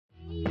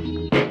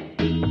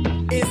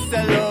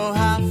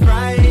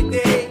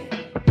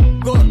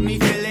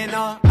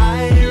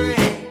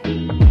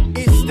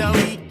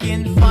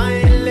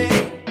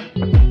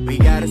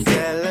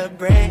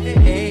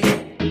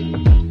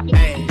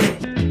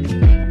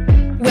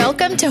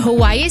Welcome to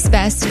Hawaii's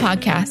Best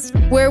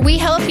podcast, where we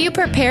help you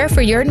prepare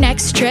for your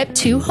next trip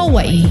to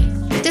Hawaii.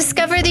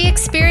 Discover the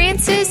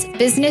experiences,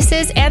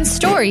 businesses, and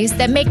stories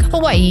that make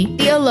Hawaii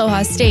the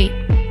Aloha State.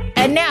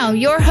 And now,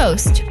 your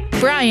host,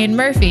 Brian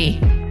Murphy.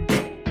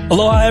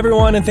 Aloha,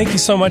 everyone, and thank you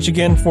so much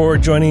again for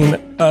joining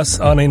us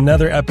on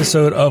another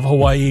episode of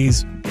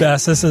Hawaii's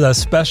Best. This is a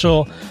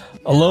special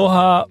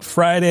Aloha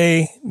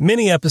Friday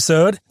mini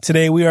episode.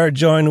 Today, we are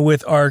joined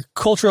with our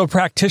cultural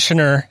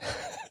practitioner,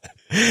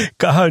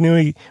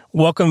 Kahanui.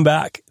 Welcome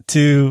back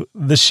to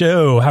the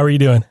show. How are you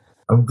doing?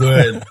 I'm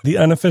good. The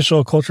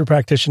unofficial culture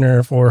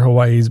practitioner for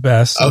Hawaii's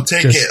Best. I'll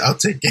take it.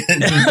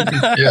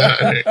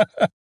 Yeah.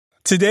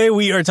 Today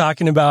we are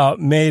talking about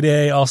May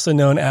Day, also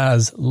known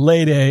as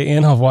Lei Day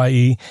in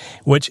Hawaii,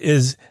 which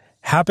is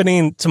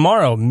happening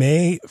tomorrow,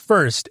 May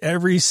 1st,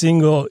 every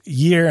single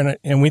year.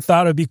 And we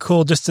thought it'd be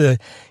cool just to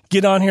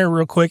get on here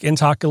real quick and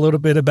talk a little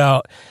bit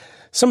about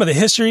some of the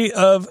history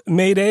of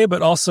May Day,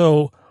 but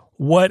also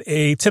what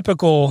a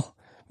typical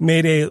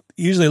May Day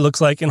usually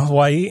looks like in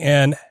Hawaii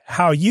and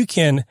how you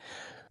can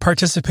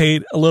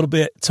participate a little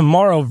bit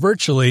tomorrow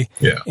virtually.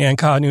 Yeah. And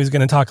Kahanui is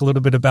going to talk a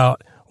little bit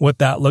about what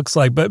that looks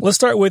like. But let's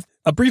start with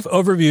a brief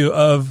overview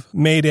of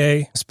May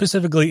Day,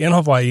 specifically in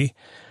Hawaii.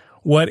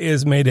 What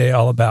is May Day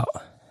all about?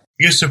 I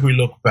guess if we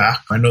look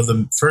back, I know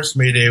the first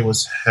May Day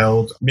was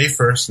held May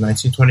 1st,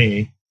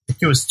 1928. I think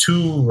it was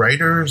two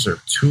writers or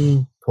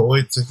two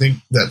poets, I think,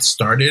 that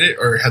started it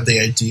or had the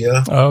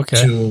idea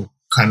to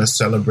kind of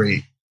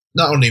celebrate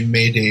not only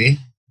May Day,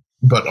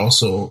 but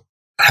also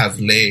have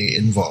Lei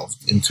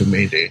involved into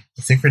May Day.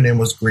 I think her name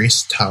was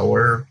Grace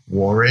Tower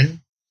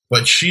Warren,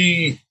 but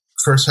she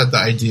first had the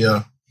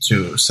idea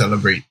to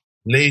celebrate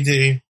Lei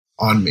Day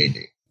on May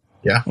Day.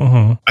 Yeah.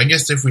 Mm-hmm. I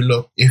guess if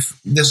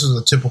this was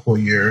a typical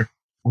year,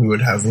 we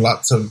would have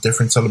lots of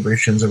different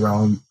celebrations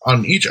around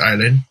on each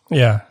island.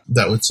 Yeah.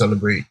 That would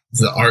celebrate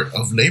the art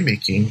of lei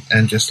making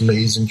and just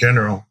leis in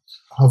general.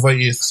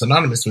 Hawaii is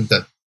synonymous with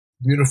that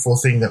beautiful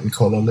thing that we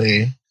call a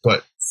lei.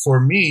 But for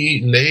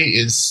me, lei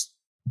is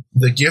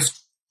the gift.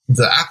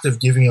 The act of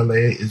giving a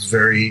lei is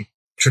very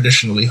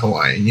traditionally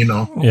Hawaiian,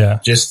 Yeah.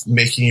 Just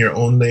making your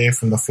own lei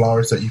from the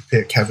flowers that you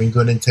pick, having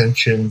good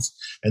intentions,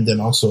 and then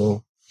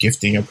also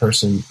gifting a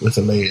person with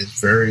a lei is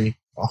very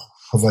a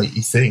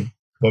Hawaii thing.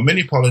 But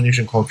many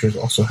Polynesian cultures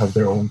also have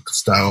their own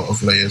style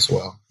of lei as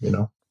well,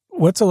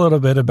 What's a little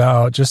bit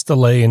about just the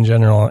lei in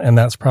general? And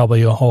that's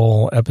probably a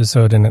whole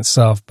episode in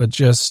itself, but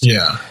just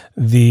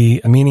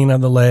the meaning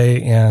of the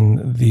lei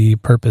and the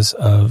purpose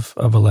of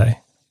a lei.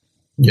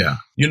 Yeah.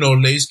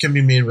 Leis can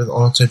be made with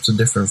all types of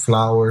different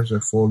flowers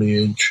or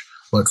foliage.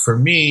 But for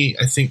me,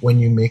 I think when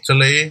you make a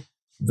lei,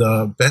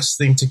 the best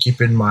thing to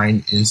keep in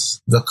mind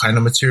is the kind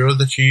of material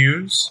that you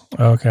use.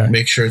 Okay.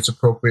 Make sure it's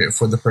appropriate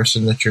for the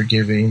person that you're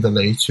giving the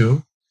lei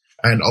to.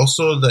 And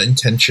also the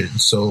intention.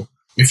 So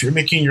if you're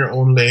making your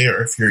own lei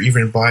or if you're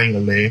even buying a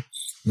lei,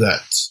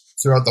 that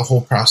throughout the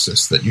whole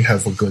process that you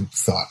have a good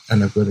thought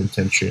and a good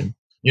intention.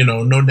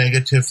 No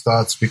negative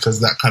thoughts,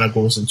 because that kind of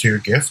goes into your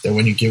gift. And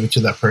when you give it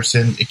to that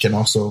person,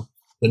 the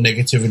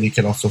negativity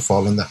can also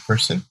fall on that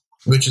person,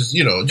 which is,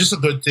 just a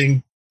good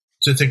thing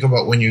to think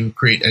about when you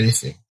create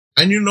anything.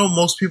 And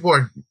most people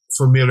are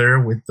familiar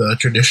with the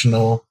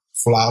traditional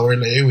flower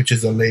lei, which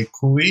is a lei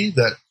kui,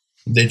 that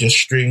they just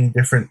string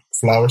different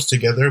flowers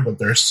together. But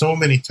there are so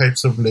many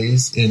types of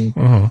leis in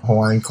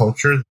Hawaiian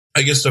culture.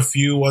 I guess a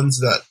few ones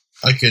that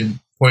I can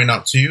point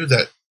out to you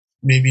that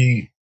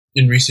maybe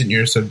in recent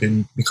years have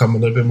become a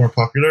little bit more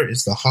popular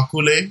is the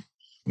haku lei.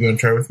 You want to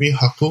try with me?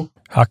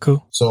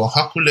 Haku. So a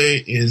haku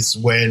lei is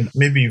when,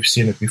 maybe you've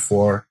seen it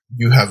before,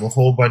 you have a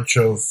whole bunch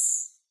of,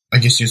 I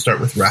guess you start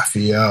with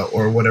raffia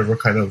or whatever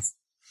kind of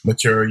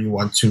material you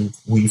want to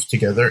weave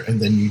together, and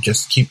then you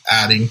just keep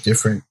adding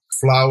different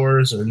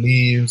flowers or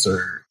leaves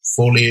or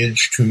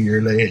foliage to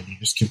your lei, and you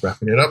just keep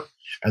wrapping it up,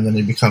 and then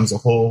it becomes a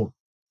whole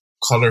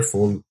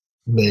colorful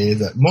lei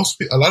that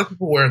a lot of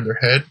people wear on their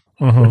head,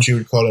 which you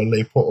would call a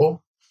lei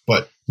po'o,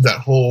 but that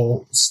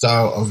whole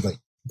style of like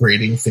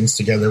braiding things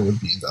together would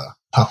be the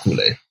haku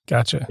lei.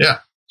 Gotcha. Yeah.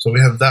 So we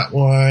have that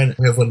one.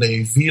 We have a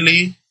lei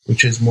vili,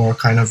 which is more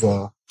kind of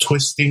a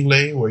twisting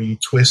lei where you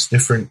twist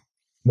different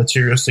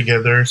materials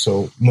together.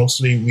 So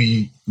mostly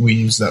we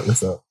use that with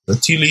the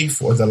tea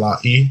leaf or the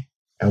la'i,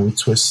 and we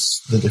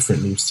twist the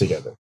different leaves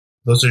together.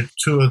 Those are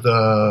two of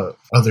the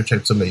other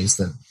types of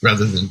leis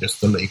rather than just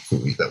the lei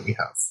kui that we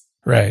have.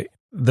 Right.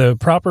 The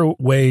proper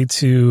way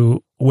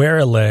to wear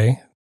a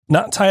lei,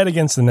 not tie it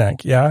against the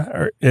neck, yeah?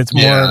 Or it's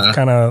more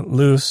kind of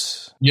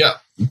loose? Yeah.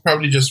 You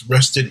probably just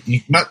rested,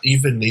 not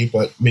evenly,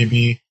 but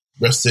maybe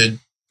rested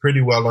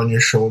pretty well on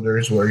your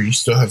shoulders where you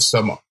still have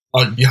some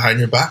behind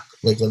your back,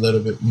 like a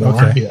little bit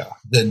more,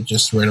 than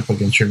just right up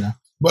against your neck.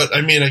 But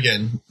I mean,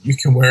 again, you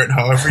can wear it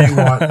however you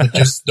want, but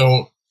just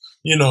don't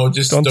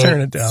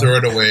turn it down. Throw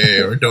it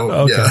away or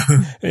don't.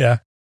 Yeah.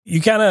 You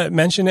kind of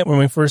mentioned it when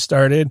we first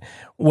started.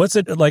 What's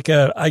it like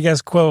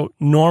quote,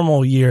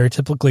 normal year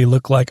typically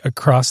look like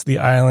across the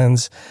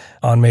islands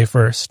on May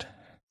 1st?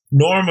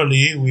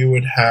 Normally, we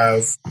would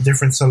have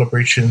different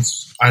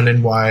celebrations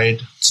island-wide,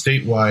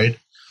 statewide.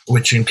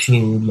 which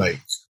include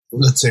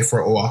let's say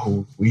for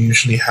Oahu, we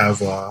usually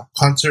have a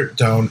concert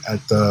down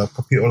at the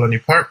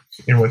Papi'olani Park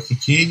in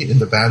Waikiki in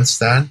the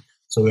bandstand.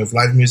 So we have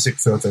live music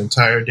throughout the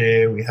entire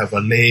day. We have a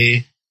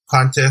lei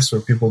contest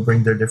where people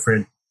bring their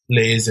different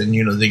leis and,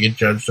 they get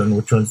judged on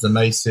which one's the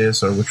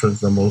nicest or which one's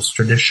the most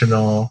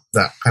traditional,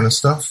 that kind of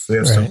stuff. We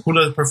have some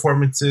hula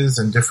performances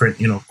and different,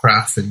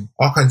 craft and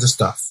all kinds of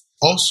stuff.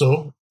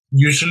 Also,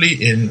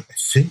 usually I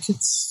think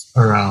it's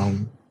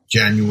around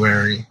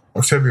January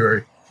or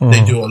February,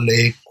 they do a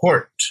lei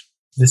court.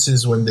 This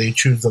is when they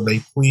choose the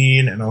lei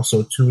queen and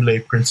also 2 lei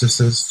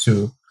princesses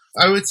to,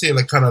 I would say,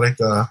 kind of like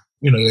a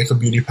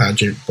beauty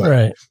pageant,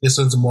 but this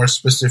one's more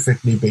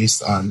specifically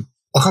based on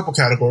a couple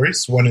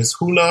categories. One is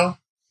hula.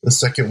 The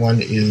second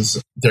one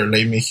is their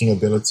lei making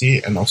ability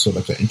and also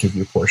an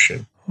interview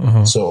portion.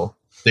 So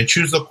they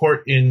choose the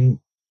court in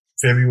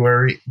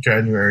February,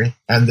 January,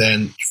 and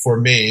then for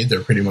May,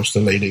 they're pretty much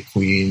the lei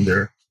queen.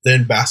 They're the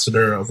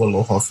ambassador of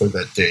Aloha for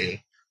that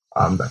day.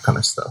 That kind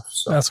of stuff.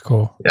 So that's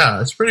cool.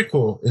 Yeah, it's pretty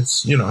cool.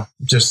 It's,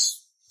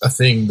 just a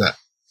thing that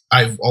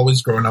I've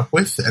always grown up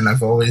with, and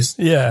I've always,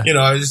 I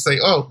was just like,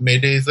 oh, May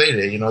Day is Lei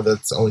Day.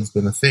 That's always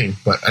been a thing.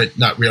 But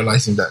not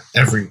realizing that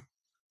everywhere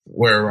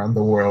around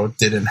the world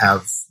didn't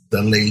have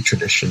the lei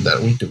tradition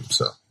that we do.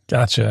 So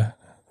gotcha.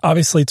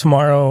 Obviously,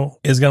 tomorrow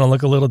is going to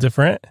look a little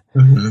different.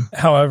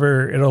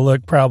 However, it'll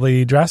look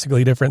probably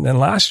drastically different than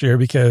last year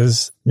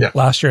because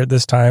last year at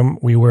this time,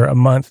 we were a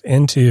month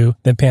into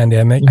the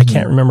pandemic. I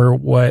can't remember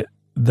what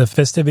the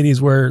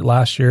festivities were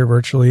last year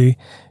virtually,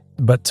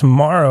 but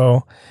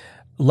tomorrow,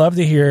 love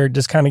to hear,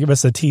 just kind of give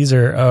us a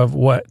teaser of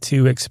what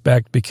to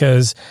expect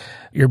because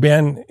your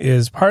band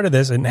is part of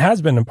this and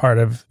has been a part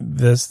of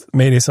this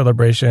May Day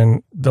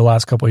celebration the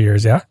last couple of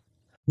years, yeah?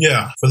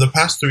 Yeah. For the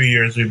past 3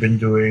 years, we've been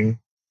doing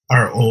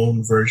our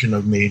own version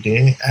of May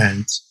Day.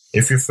 And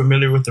if you're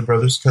familiar with the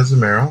Brothers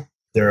Casimiro,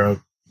 they're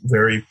a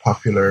very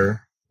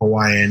popular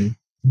Hawaiian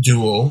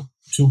duo,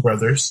 2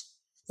 brothers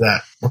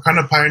that were kind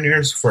of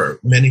pioneers for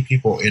many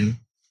people in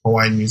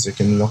Hawaiian music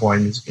and in the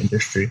Hawaiian music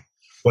industry.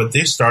 But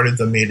they started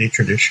the May Day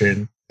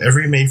tradition.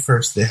 Every May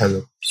 1st, they had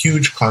a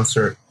huge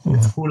concert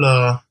with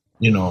hula,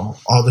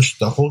 all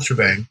the whole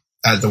shebang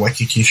at the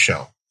Waikiki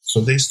Shell.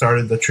 So they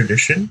started the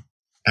tradition.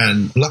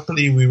 And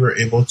luckily, we were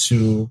able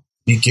to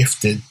be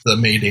gifted the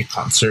May Day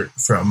concert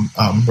from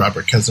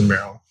Robert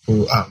Casimiro,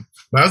 who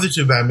my other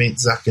 2 bandmates,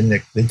 Zach and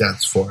Nick, they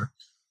danced for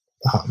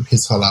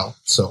his halau.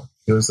 So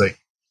he was like,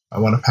 I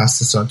want to pass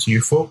this on to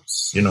you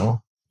folks,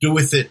 do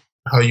with it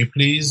how you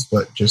please,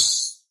 but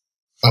just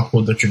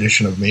uphold the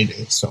tradition of May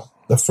Day. So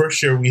the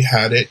first year we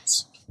had it,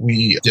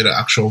 we did an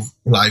actual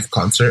live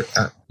concert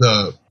at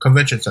the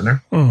convention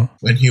center.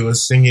 When he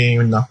was singing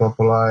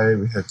Napapalai,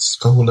 we had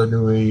Kahula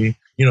Nui,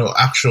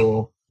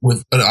 actual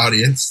with an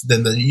audience.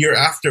 Then the year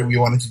after, we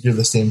wanted to do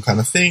the same kind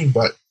of thing,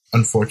 but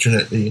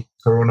unfortunately,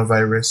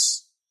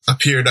 coronavirus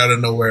appeared out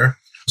of nowhere.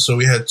 So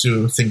we had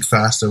to think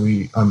fast, and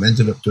we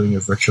ended up doing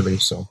it virtually.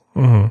 So,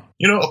 a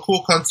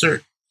cool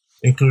concert,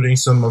 including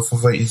some of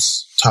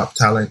Hawaii's top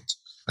talent.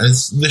 And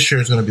this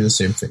year is going to be the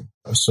same thing.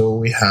 So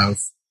we have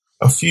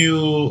a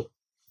few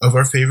of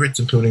our favorites,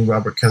 including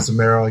Robert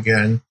Casimiro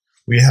again.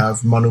 We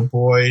have Manu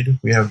Boyd.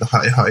 We have the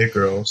Ha'i Ha'i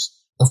Girls.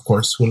 Of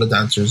course, hula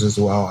dancers as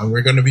well. And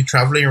we're going to be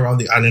traveling around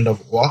the island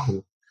of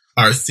Oahu.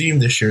 Our theme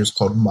this year is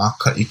called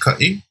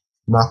Maka'ikai.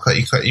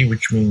 Maka'ikai,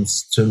 which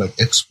means to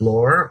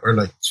explore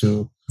or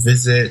to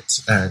visit.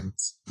 And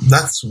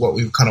that's what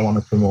we kind of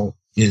want to promote,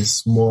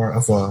 is more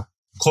of a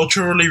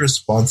culturally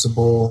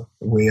responsible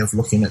way of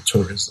looking at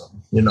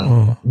tourism.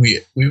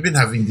 We've been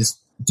having these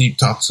deep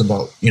talks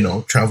about,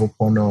 travel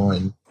pono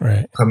and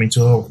coming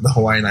to the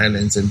Hawaiian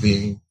Islands and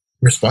being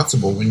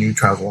responsible when you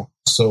travel.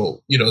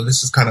 So,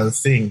 this is kind of the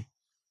thing.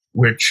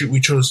 We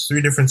chose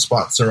 3 different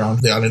spots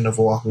around the island of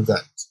Oahu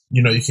that,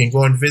 you can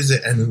go and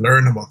visit and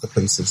learn about the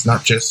places,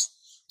 not just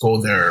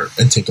go there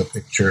and take a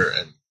picture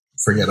and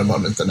forget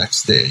about it the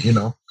next day,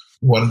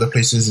 One of the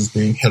places is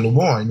being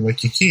Helumoa in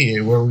Waikiki,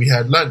 where we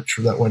had lunch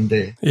that one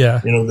day. Yeah.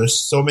 There's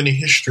so many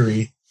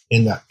history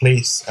in that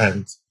place,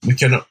 and we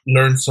can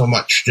learn so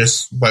much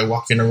just by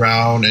walking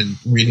around and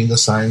reading the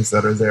signs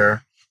that are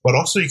there. But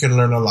also you can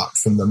learn a lot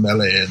from the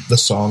mele and the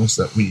songs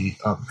that we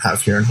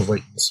have here in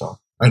Hawaii. So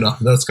I know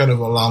that's kind of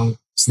a long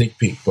sneak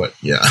peek, but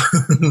yeah.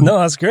 No,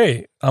 that's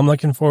great. I'm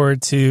looking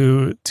forward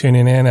to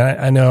tuning in.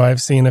 I know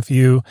I've seen a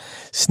few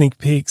sneak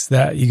peeks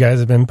that you guys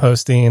have been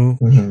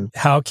posting.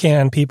 How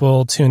can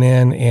people tune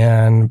in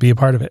and be a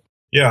part of it?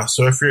 Yeah,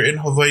 so if you're in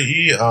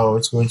Hawaii,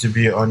 it's going to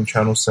be on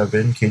Channel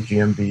 7,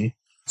 KGMB.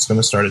 It's going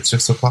to start at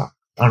 6 o'clock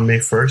on May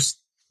 1st.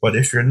 But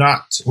if you're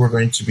not, we're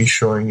going to be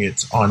showing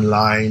it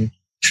online,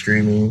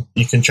 streaming.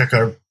 You can check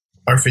our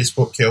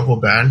Facebook, Keoho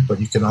Band,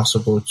 but you can also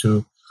go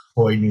to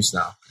Hawaii News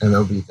Now, and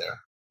they'll be there.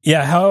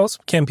 Yeah, how else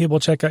can people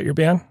check out your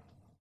band?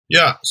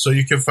 Yeah, so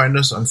you can find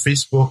us on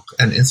Facebook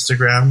and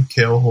Instagram,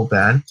 Keoho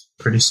Band.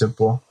 Pretty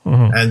simple.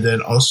 And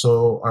then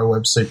also our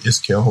website is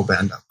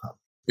keohoband.com.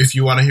 If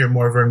you want to hear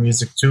more of our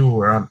music too,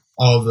 we're on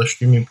all the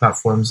streaming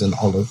platforms and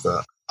all of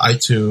the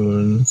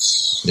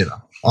iTunes,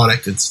 all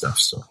that good stuff.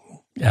 So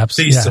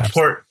please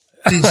support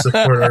please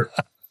support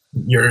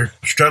your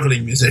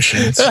struggling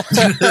musicians.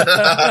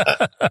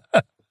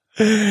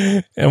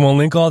 And we'll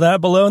link all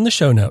that below in the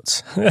show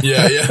notes.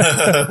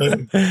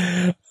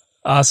 Yeah.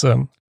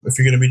 Awesome. If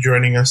you're going to be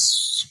joining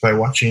us by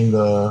watching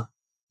the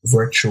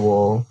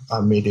virtual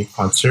May Day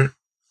concert,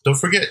 don't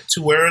forget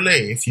to wear a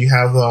lei. If you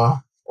have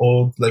a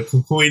old like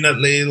kukui nut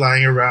lei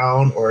lying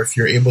around, or if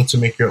you're able to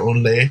make your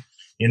own lei,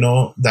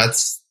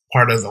 that's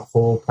part of the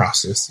whole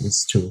process,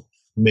 is to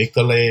make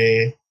a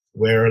lei,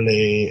 wear a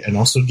lei, and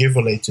also give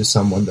a lei to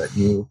someone that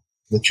you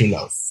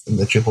love and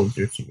that you hold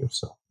dear to you.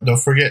 So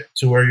don't forget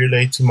to wear your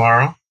lei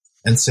tomorrow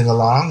and sing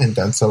along and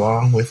dance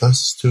along with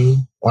us to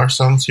our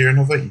songs here in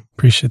Hawaii.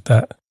 Appreciate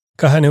that.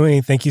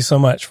 Kahanui, thank you so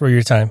much for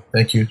your time.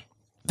 Thank you.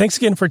 Thanks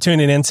again for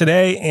tuning in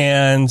today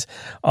and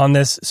on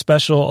this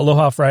special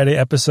Aloha Friday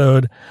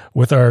episode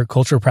with our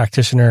cultural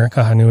practitioner,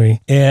 Kahanui.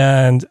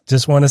 And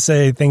just want to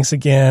say thanks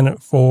again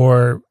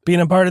for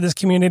being a part of this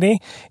community,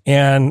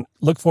 and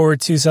look forward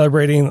to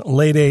celebrating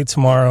Lei Day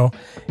tomorrow.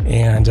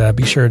 And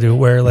be sure to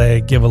wear a lei,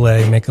 give a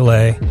lei, make a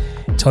lei.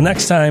 Till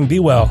next time, be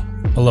well.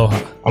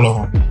 Aloha.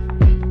 Aloha.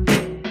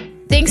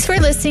 Thanks for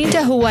listening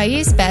to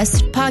Hawaii's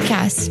Best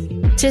Podcast.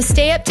 To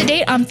stay up to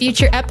date on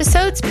future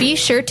episodes, be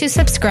sure to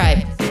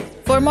subscribe.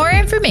 For more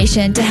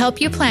information to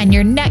help you plan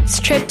your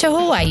next trip to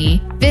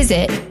Hawaii,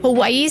 visit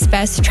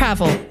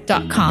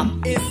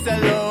hawaiisbesttravel.com.